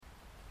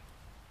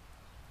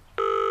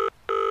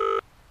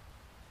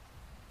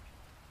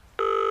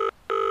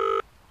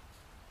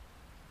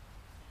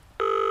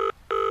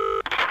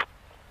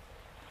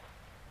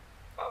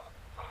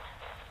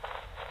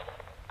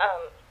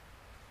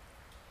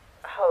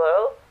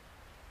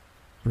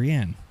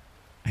Brienne,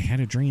 I had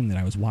a dream that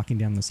I was walking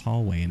down this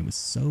hallway and it was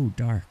so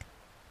dark,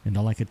 and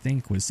all I could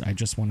think was I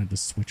just wanted to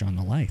switch on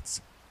the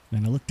lights.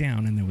 Then I looked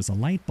down and there was a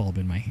light bulb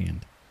in my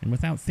hand, and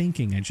without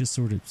thinking, I just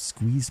sort of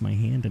squeezed my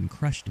hand and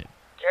crushed it.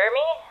 Jeremy?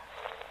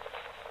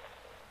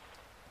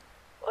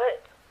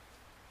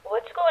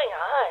 What's going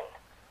on?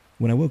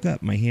 When I woke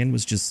up, my hand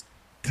was just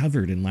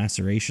covered in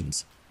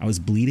lacerations. I was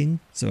bleeding,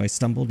 so I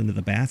stumbled into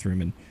the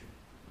bathroom, and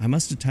I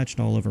must have touched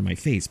all over my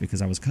face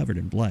because I was covered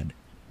in blood.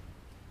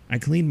 I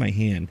cleaned my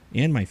hand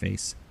and my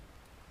face,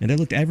 and I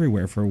looked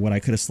everywhere for what I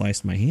could have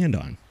sliced my hand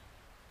on.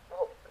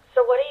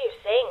 So what are you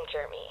saying,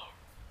 Jeremy?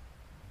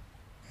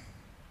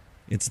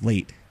 It's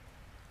late.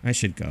 I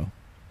should go.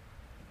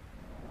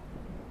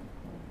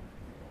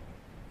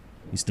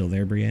 You still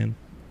there, Brienne?